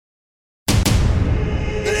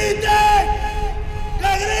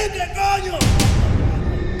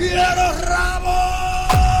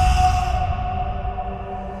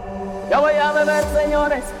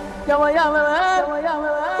señores, yo voy a beber,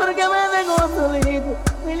 porque me dejó solito,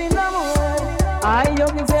 mi linda mujer. Ay, yo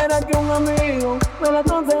quisiera que un amigo me la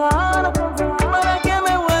aconsejara para que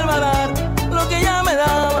me vuelva a dar lo que ella me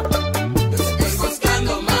daba. Yo te estoy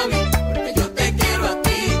buscando, mami, porque yo te quiero a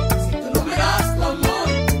ti. Si tú no me das tu amor,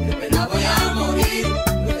 de pena voy a morir.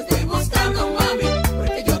 Yo te estoy buscando, mami,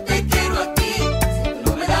 porque yo te quiero a ti. Si tú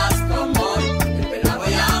no me das tu amor, de pena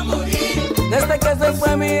voy a morir. Desde que se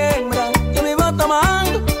fue mi hembra, yo vivo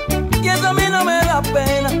tomando, y eso a mí no me da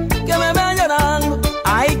pena que me vea llorando.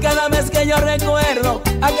 Ay, cada vez que yo recuerdo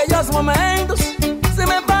aquellos momentos, se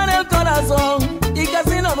me para el corazón y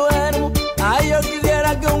casi no duermo. Ay, yo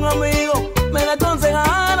quisiera que un amigo me la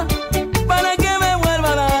aconsejara para que me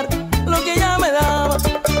vuelva a dar lo que ella me daba. Yo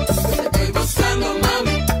te estoy buscando,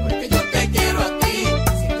 mami, porque yo te quiero a ti.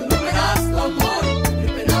 Si tú no me das tu amor, de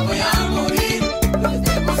pena voy a morir. Yo te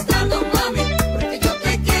estoy buscando, mami, porque yo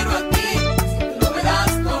te quiero a ti. Si tú no me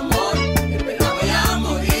das tu amor, de pena voy a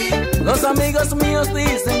morir. Los amigos míos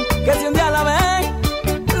dicen que si un día la ven,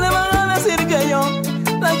 le van a decir que yo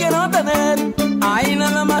la quiero tener. Ay,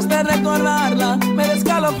 nada más de recordarla me da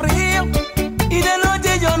escalofrío, y de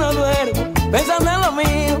noche yo no duermo pensando en lo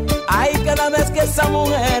mío. Ay, cada vez que esa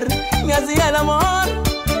mujer me hacía el amor,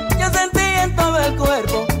 yo sentía en todo el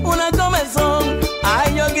cuerpo una comezón.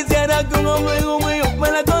 Ay, yo quisiera que un amigo mío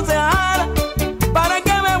me la aconsejara para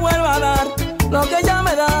que me vuelva a dar lo que ella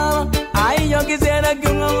me daba. Ay, yo quisiera que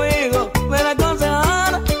un amigo me la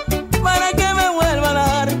aconsejara para que me vuelva a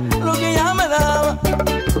dar lo que ella me daba.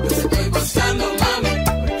 Yo te estoy buscando, mami,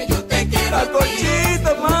 porque yo te quiero a ti. Cochito, Si tú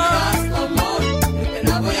no me das tu amor, de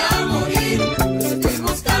pena voy a morir. Yo te estoy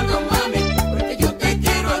buscando, mami, porque yo te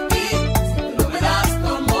quiero a ti. Si tú no me das tu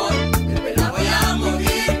amor, de pena voy a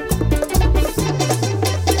morir.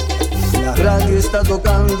 La radio está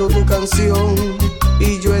tocando tu canción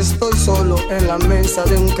y yo estoy solo en la mesa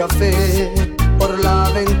de un café. Por la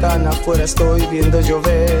ventana afuera estoy viendo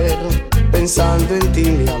llover, pensando en ti,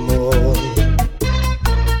 mi amor.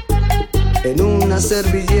 En una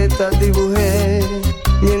servilleta dibujé,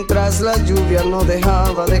 mientras la lluvia no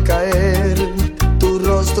dejaba de caer, tu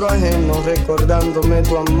rostro ajeno recordándome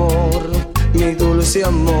tu amor, mi dulce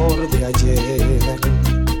amor de ayer.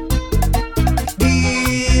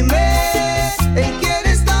 Dime, ¿en quién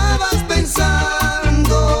estabas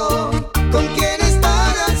pensando? ¿Con quién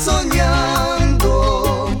estarás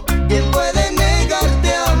soñando? ¿Quién puede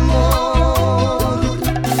negarte amor?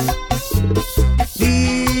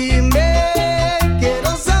 Dime,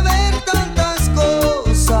 quiero saber tantas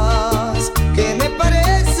cosas que me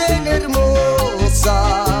parecen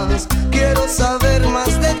hermosas. Quiero saber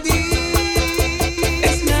más de ti.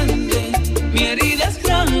 Es grande, mi herida es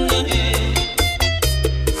grande.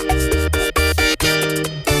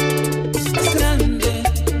 Es grande,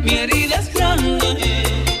 mi herida es grande.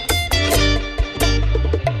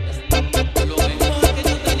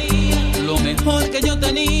 Lo mejor que yo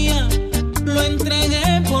tenía, lo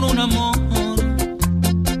entregué por un amor.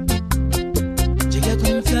 Llegué a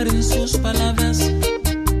confiar en sus palabras,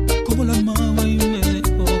 como la amaba y me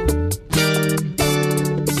dejó.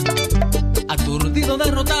 Aturdido,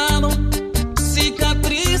 derrotado,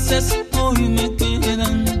 cicatrices hoy me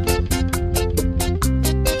quedan.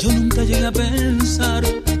 Yo nunca llegué a pensar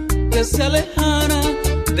que se alejara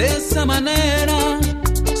de esa manera.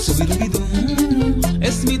 Su vividum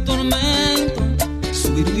es mi tormento,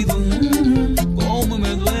 su vividum cómo me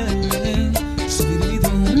duele. Su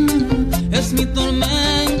vividum es mi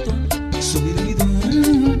tormento, su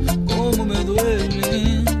vividum cómo me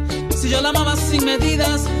duele. Si yo la amaba sin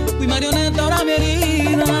medidas, fui marioneta, ahora mi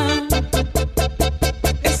herida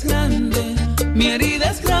es grande, mi herida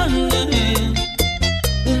es grande.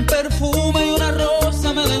 Un perfume y una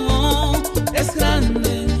rosa me dejó. Es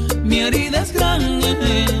grande, mi herida es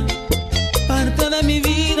grande. Parte de mi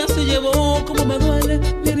vida se llevó, como me duele,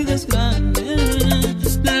 mi herida es grande.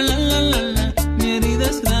 La la la la la, mi herida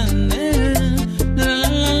es grande. La la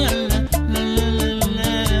la la la, la la la la.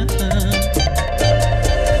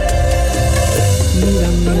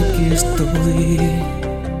 Mírame, aquí estoy,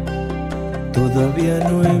 todavía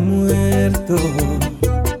no he muerto.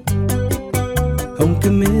 Aunque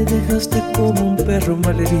me dejaste como un perro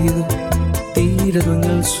malherido, tirado en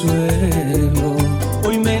el suelo.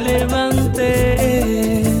 Hoy me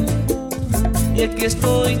levanté y aquí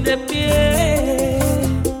estoy de pie,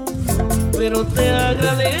 pero te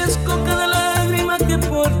agradezco cada lágrima que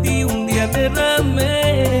por ti un día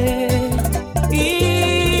derramé.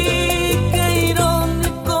 Y qué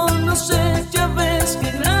irónico, no sé, ya ves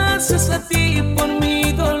que gracias a ti por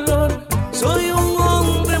mi dolor soy un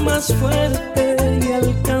hombre más fuerte y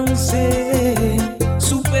alcancé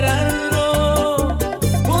superarlo.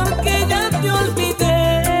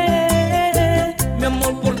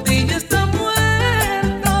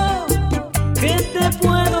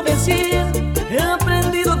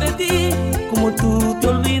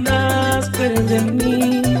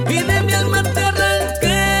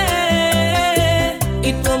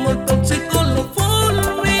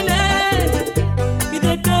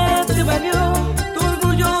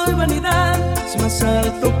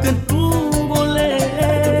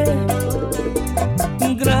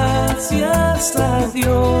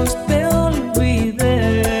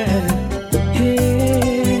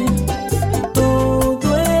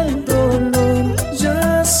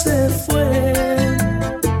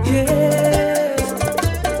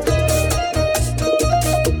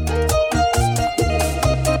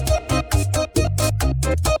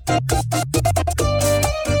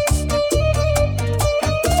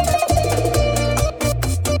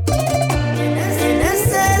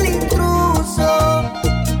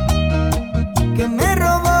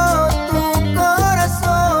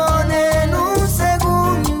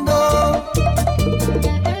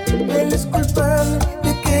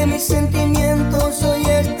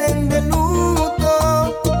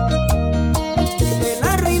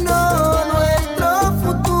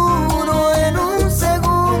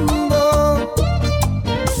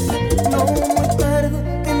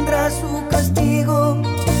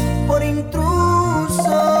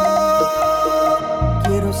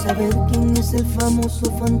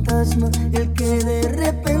 el que de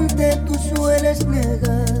repente tú sueles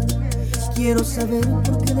negar. Quiero saber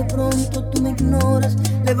por qué de pronto tú me ignoras.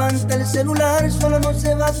 Levanta el celular, solo no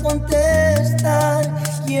se va a contestar.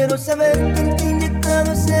 Quiero saber quién te ha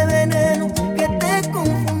inyectado ese veneno que te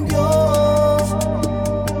confundió.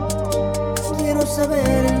 Quiero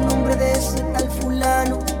saber el nombre de ese tal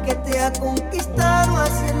fulano que te ha conquistado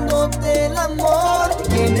haciéndote el amor.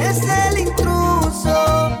 ¿Quién es el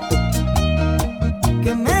intruso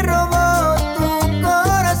que me robó tu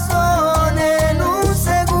corazón en un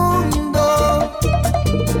segundo?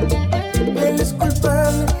 Él es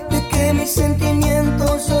culpable de que mis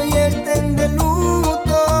sentimientos hoy estén de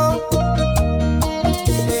luto.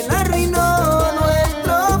 Él arruinó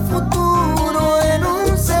nuestro futuro en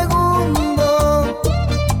un segundo.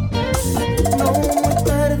 No muy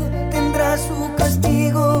tarde tendrá su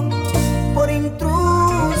castigo por intruso.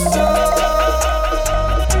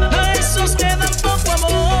 A esos que dan poco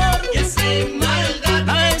amor y hacen maldad,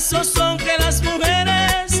 a esos son que las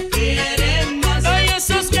mujeres quieren más. A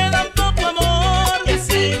esos que dan poco amor y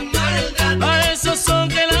hacen maldad, a esos son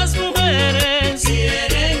que las mujeres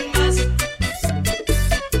quieren más.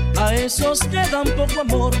 A esos que dan poco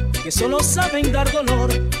amor, que solo saben dar dolor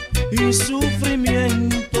y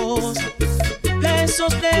sufrimientos.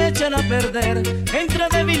 Esos te echan a perder entre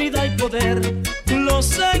debilidad y poder los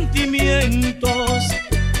sentimientos.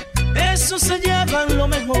 Esos se llevan lo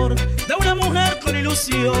mejor de una mujer con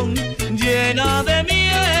ilusión llena de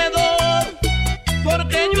miedo,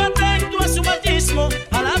 porque yo atento a su machismo,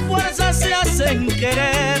 a la fuerza se hacen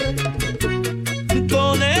querer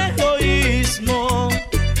con egoísmo.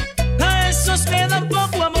 A esos que dan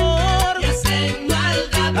poco amor y hacen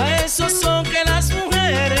maldad, a esos son que las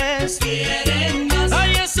mujeres quieren más. A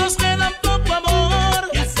esos que dan poco amor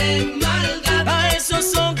y hacen maldad, a esos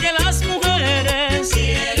son que las mujeres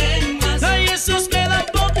quieren más. A esos que dan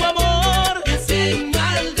poco amor y hacen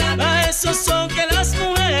maldad, a esos son que las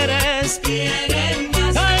mujeres quieren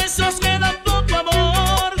más. A esos que dan poco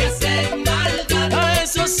amor y hacen maldad, a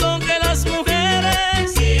esos son que las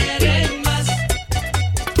mujeres quieren más.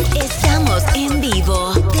 Estamos en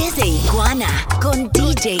vivo desde Iguana con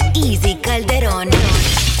DJ Easy Calderon.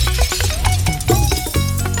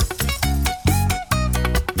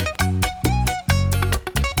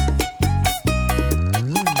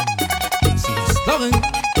 ¿Saben?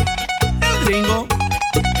 El gringo.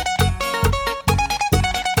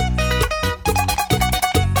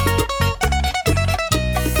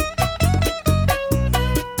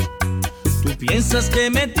 Tú piensas que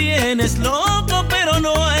me tienes loco, pero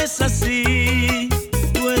no es así.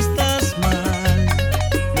 Tú estás mal.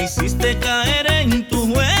 Me hiciste caer en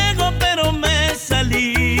tu juego, pero me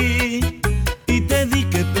salí. Y te di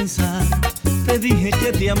que pensar. Te dije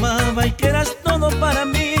que te amaba y que eras todo para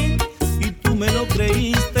mí. Y tú me lo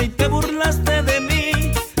creíste y te burlaste de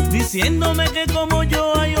mí, diciéndome que como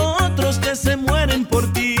yo hay otros que se mueren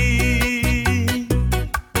por ti.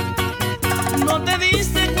 No te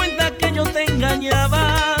diste cuenta que yo te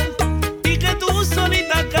engañaba y que tú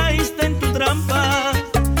solita caíste en tu trampa.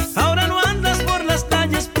 Ahora no andas por las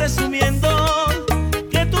calles presumiendo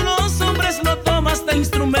que tú los hombres no tomas de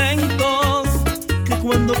instrumento, que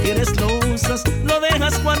cuando quieres lo usas, lo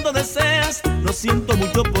dejas cuando deseas. Lo siento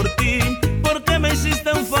mucho por ti, porque me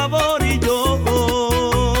hiciste un favor y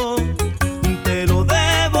yo te lo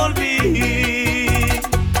devolví.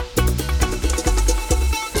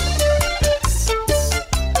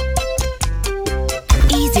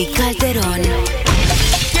 Easy Calderon.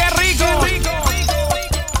 ¡Qué rico! ¡Qué rico!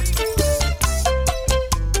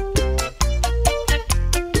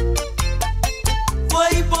 Fue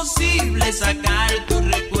imposible sacar tu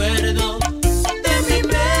recuerdo de mi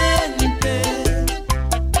mente.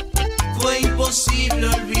 Fue imposible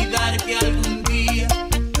olvidar que algún día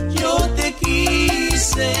yo te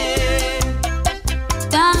quise.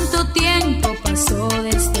 Tanto tiempo pasó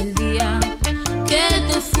desde el día que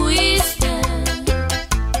te fuiste.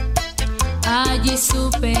 Allí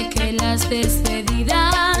supe que las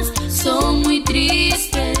despedidas son muy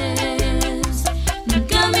tristes.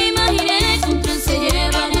 Nunca me imaginé que un tren se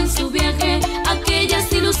llevara en su viaje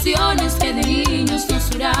aquellas ilusiones que de niños nos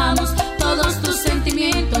juramos. Todos tus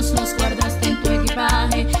sentimientos los guardaste en tu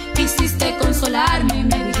equipaje. Quisiste consolarme y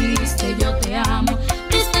me dijiste yo te amo.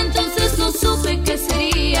 Desde entonces no supe qué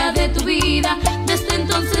sería de tu vida. Desde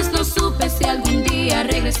entonces no supe si algún día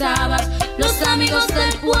regresabas. Los amigos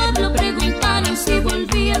del pueblo preguntaron si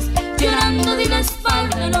volvías. Llorando di la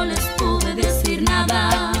espalda, no les pude decir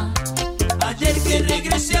nada. Ayer que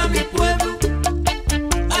regresé a mi pueblo,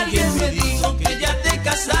 alguien me dijo que ya te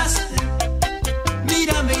casaste.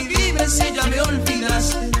 Mírame y dime si ya me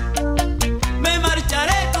olvidaste. Me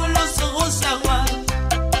marcharé con los ojos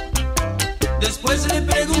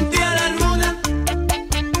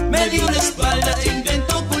espalda e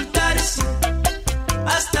intenta ocultarse.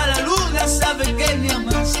 Hasta la luna sabe que me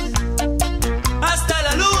amaste. Hasta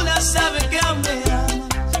la luna sabe que me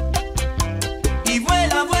amas. Y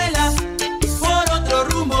vuela, vuela por otro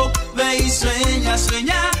rumbo. Ve y sueña,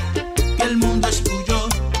 sueña que el mundo es tuyo.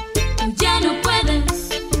 Ya no puedes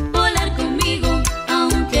volar conmigo,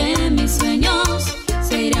 aunque mis sueños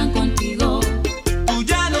se irán contigo. Tú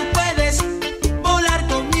ya no puedes volar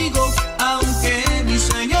conmigo, aunque mis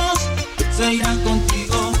sueños se irán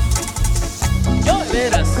contigo. Yo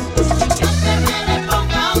verás. Y aunque me le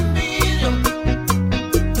ponga un vidrio,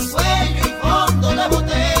 cuello y fondo de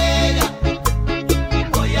botella,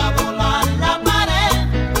 voy a volar la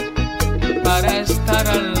pared Para estar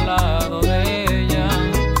al lado de ella.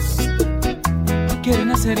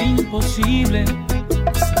 Quieren hacer imposible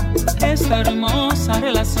esta hermosa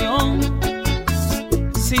relación,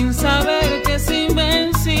 sin saber que es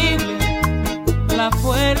invencible la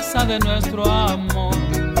fuerza de nuestro amor.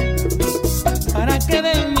 Para que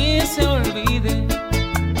de mí se olvide,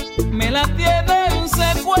 me la tienen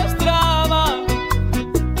secuestrada.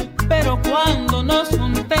 Pero cuando nos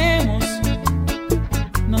juntemos,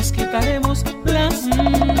 nos quitaremos las...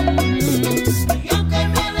 Y aunque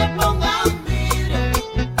me le ponga un vidrio,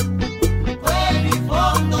 cuello y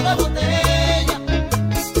fondo de botella,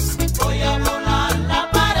 voy a volar la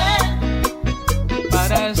pared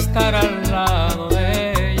Para estar al lado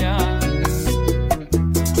de ella.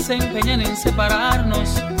 Se empeñan en separarnos,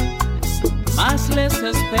 más les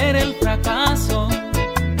espera el fracaso,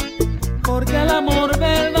 porque al amor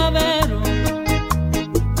verdadero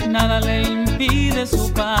nada le impide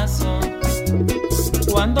su paso.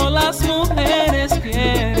 Cuando las mujeres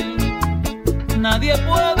quieren, nadie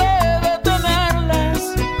puede detenerlas,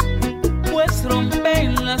 pues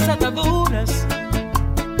rompen las ataduras,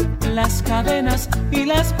 las cadenas y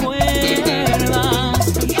las cuerdas.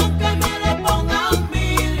 Y aunque me le ponga un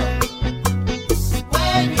vidrio,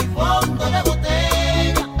 cuello y fondo de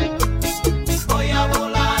botella, voy a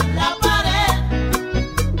volar la pared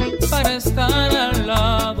Para estar al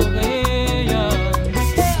lado de ella.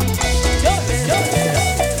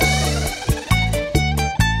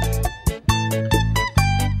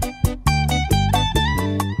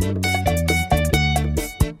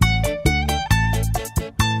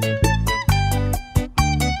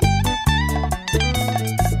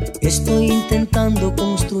 Estoy intentando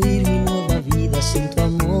construir mi nueva vida sin tu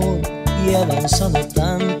amor y he avanzado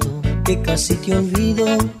tanto que casi te olvido,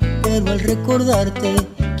 pero al recordarte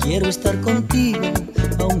quiero estar contigo.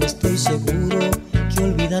 Aún estoy seguro que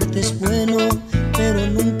olvidarte es bueno, pero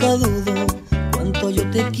nunca dudo cuánto yo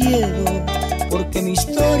te quiero, porque mi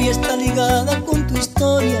historia está ligada con tu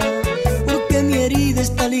historia, porque mi herida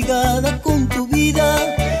está ligada con tu vida.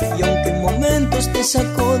 Y aunque en momentos te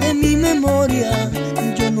sacó de mi memoria,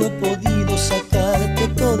 yo no he podido sacarte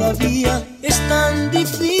todavía. Es tan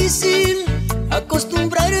difícil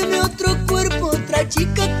acostumbrarme a otro cuerpo, otra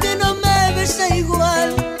chica que no me besa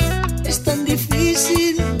igual. Es tan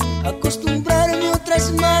difícil acostumbrarme a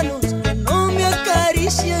otras manos que no me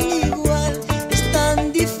acarician igual. Es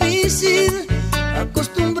tan difícil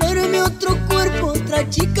acostumbrarme a otro cuerpo, otra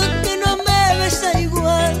chica que no me besa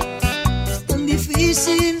igual. Es tan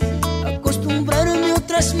difícil acostumbrarme a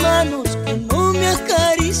otras manos que no me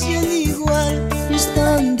acarician igual. Es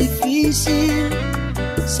tan difícil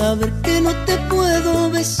saber que no te puedo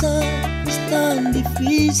besar. Es tan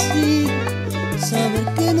difícil saber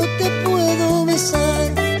que no te puedo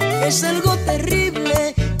besar. Es algo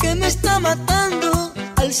terrible que me está matando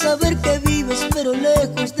al saber que vives pero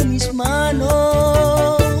lejos de mis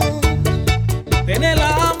manos. En el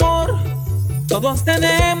amor todos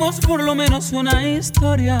tenemos por lo menos una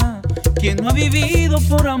historia. ¿Quién no ha vivido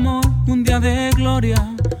por amor un día de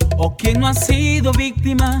gloria? ¿O quién no ha sido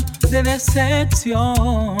víctima de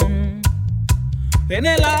decepción? En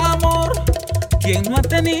el amor, ¿quién no ha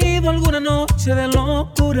tenido alguna noche de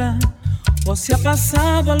locura? ¿O se ha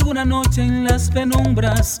pasado alguna noche en las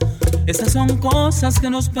penumbras? Esas son cosas que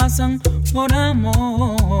nos pasan por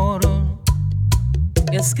amor.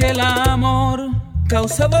 Es que el amor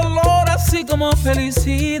causa dolor así como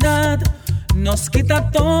felicidad, nos quita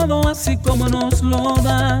todo así como nos lo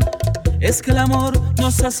da. Es que el amor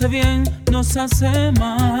nos hace bien, nos hace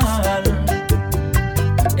mal.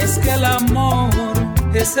 Es que el amor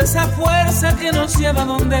es esa fuerza que nos lleva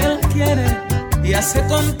donde Él quiere y hace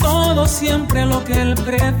con todo siempre lo que Él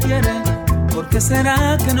prefiere. ¿Por qué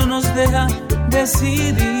será que no nos deja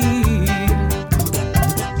decidir?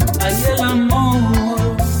 Ay, el amor,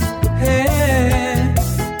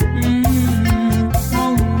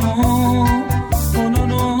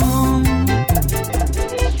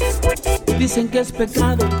 Dicen que es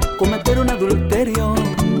pecado cometer un adulterio,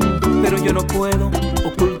 pero yo no puedo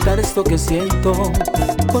ocultar esto que siento,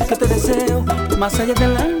 porque te deseo más allá de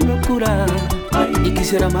la locura. Y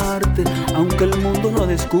quisiera amarte aunque el mundo no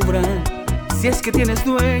descubra. Si es que tienes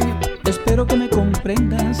dueño, espero que me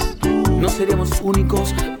comprendas. No seríamos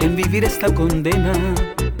únicos en vivir esta condena.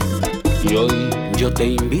 Y hoy yo te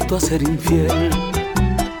invito a ser infiel.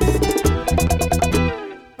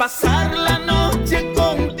 Pasar la noche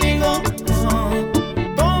contigo,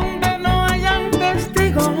 donde no hayan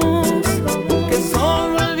testigos, que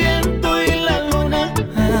solo el viento y la luna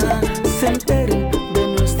se enteren de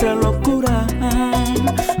nuestra locura,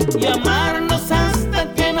 y amarnos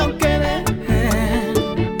hasta que no quede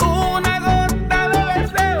una gota de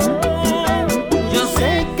deseo. Yo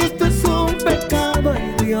sé que esto es un pecado,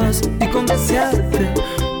 ay Dios, y con desearte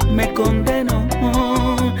me condeno.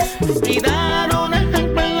 Y dar un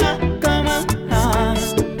ejemplo en la cama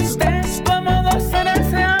es como dos seres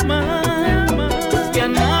se aman, que a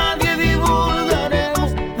nadie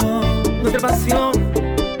divulgaremos nuestra pasión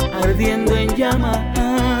ardiendo en llama.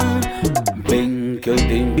 Ven que hoy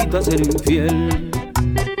te invito a ser infiel.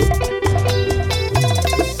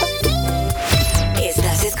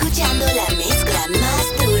 Estás escuchando la mezcla más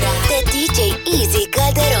dura de DJ Easy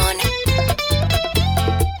Calderon.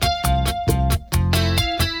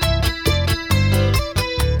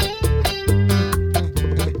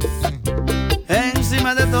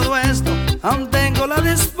 Encima de todo esto, aún tengo la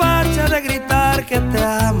despacha de gritar que te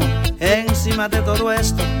amo. Encima de todo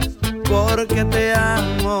esto, porque te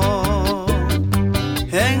amo.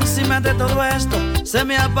 Encima de todo esto, se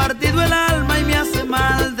me ha partido el alma y me hace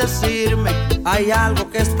mal decirme. Hay algo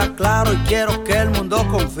que está claro y quiero que el mundo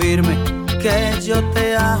confirme, que yo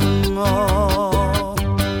te amo.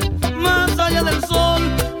 Más allá del sol,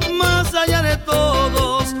 más allá de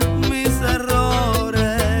todos mis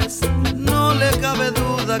errores, no le cabe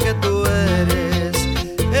duda que tú eres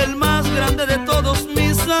el más grande de todos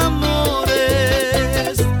mis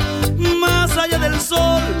amores. Más allá del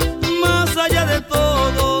sol, más allá de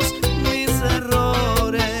todos mis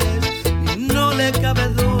errores, no le cabe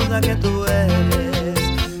duda que tú eres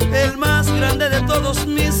el más grande de todos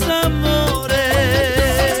mis amores.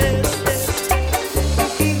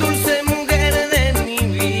 Dulce mujer de mi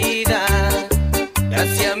vida,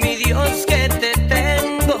 gracias a mi Dios que te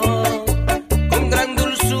tengo. Con gran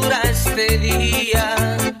dulzura este día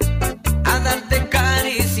a darte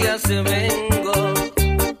caricias vengo.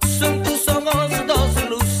 Son tus ojos dos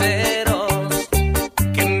luceros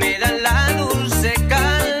que me dan la dulce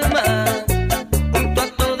calma. Junto a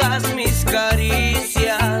todas mis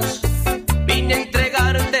caricias vine a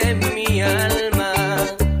entregarte mi alma.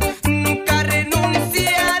 Nunca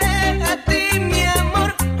renunciaré a ti, mi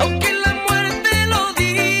amor, aunque la muerte lo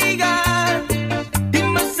diga. Y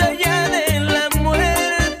más allá de la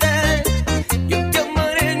muerte, yo te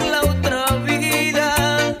amaré en la otra vida.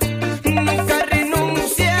 Nunca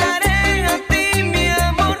renunciaré a ti, mi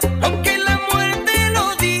amor, aunque la muerte lo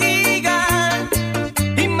diga.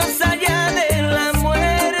 Y más allá de la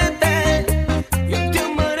muerte, yo te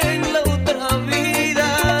amaré en la otra vida.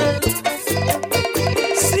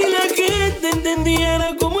 Si la gente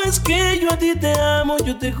entendiera cómo es que yo a ti te amo,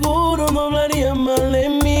 yo te juro no hablaría mal de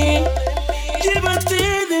mí. Llévate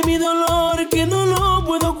de mi dolor que no lo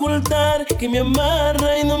puedo ocultar, que me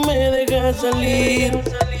amarra y no me deja salir.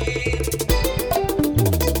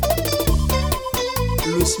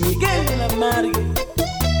 Luis Miguel de la Margue,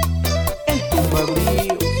 el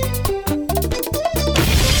compadrío.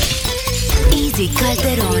 Easy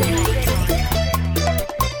Calderon.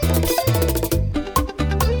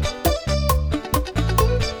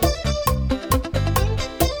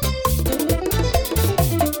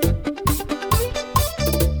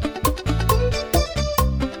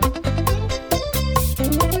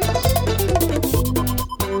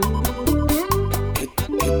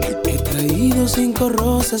 He traído 5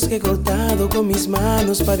 rosas que he cortado con mis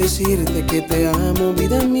manos para decirte que te amo,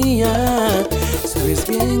 vida mía. Sabes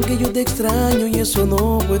bien que yo te extraño y eso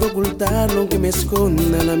no puedo ocultarlo, aunque me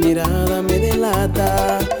esconda la mirada me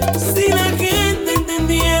delata. Si la gente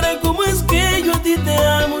entendiera cómo es que yo a ti te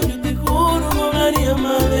amo, yo te juro no hablaría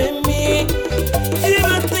mal de mí.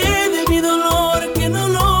 Llévate de mi dolor que no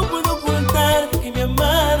lo puedo ocultar, que me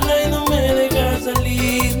amarra y no me deja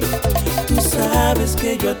salir. Tú sabes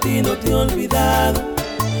que yo a ti no te he olvidado,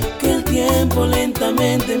 que el tiempo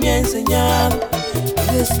lentamente me ha enseñado.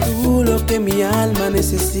 Eres tú lo que mi alma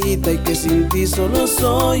necesita y que sin ti solo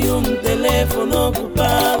soy un teléfono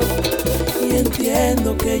ocupado. Y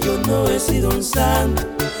entiendo que yo no he sido un santo,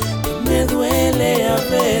 que me duele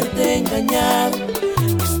haberte engañado.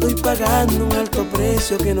 Estoy pagando un alto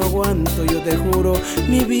precio que no aguanto, yo te juro,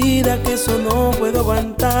 mi vida, que eso no puedo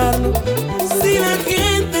aguantarlo. Si la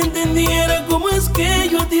gente entendiera cómo es que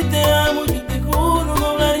yo a ti te amo, yo te juro, no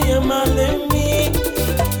hablaría mal de mí.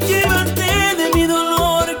 Llévate de mi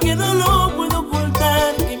dolor, que no lo puedo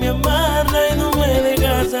ocultar, que me amarra y no me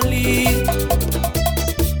deja salir.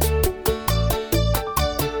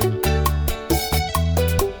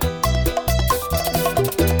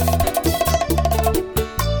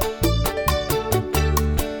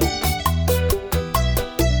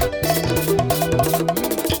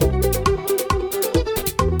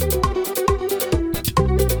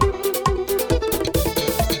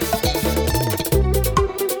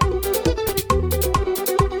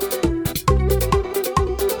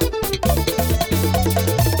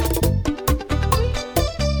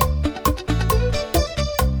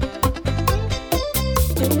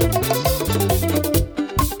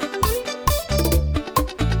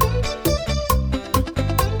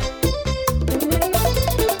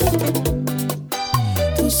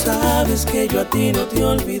 Que yo a ti no te he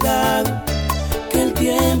olvidado, que el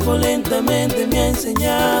tiempo lentamente me ha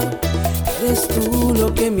enseñado. Eres tú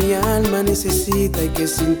lo que mi alma necesita y que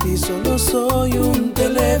sin ti solo soy un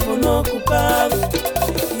teléfono ocupado.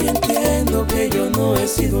 Y entiendo que yo no he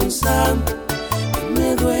sido un santo, y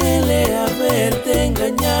me duele haberte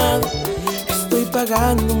engañado. Estoy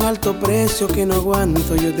pagando un alto precio que no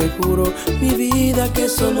aguanto, yo te juro, mi vida, que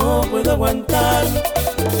eso no puedo aguantar.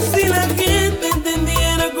 Si la gente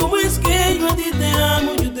entendiera cómo es que yo a ti te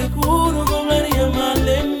amo, yo te juro, no hablaría mal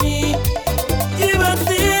de mí.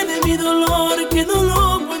 Llévate de mi dolor, que no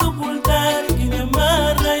lo puedo ocultar, que me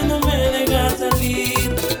amarra y no me deja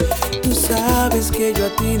salir. Tú sabes que yo a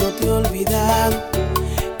ti no te he olvidado,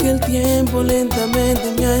 que el tiempo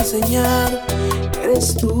lentamente me ha enseñado.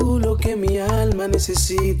 Eres tú lo que mi alma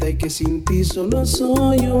necesita y que sin ti solo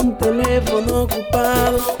soy un teléfono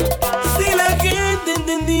ocupado. Si la gente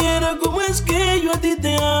entendiera cómo es que yo a ti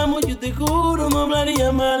te amo, yo te juro, no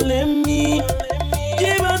hablaría mal de mí.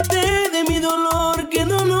 Llévate de mi dolor, que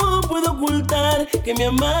no lo puedo ocultar, que me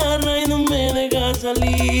amarra y no me deja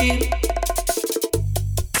salir.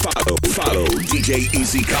 Follow DJ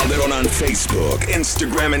Easy Calderon on Facebook,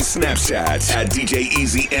 Instagram, and Snapchat at DJ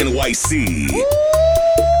Easy NYC.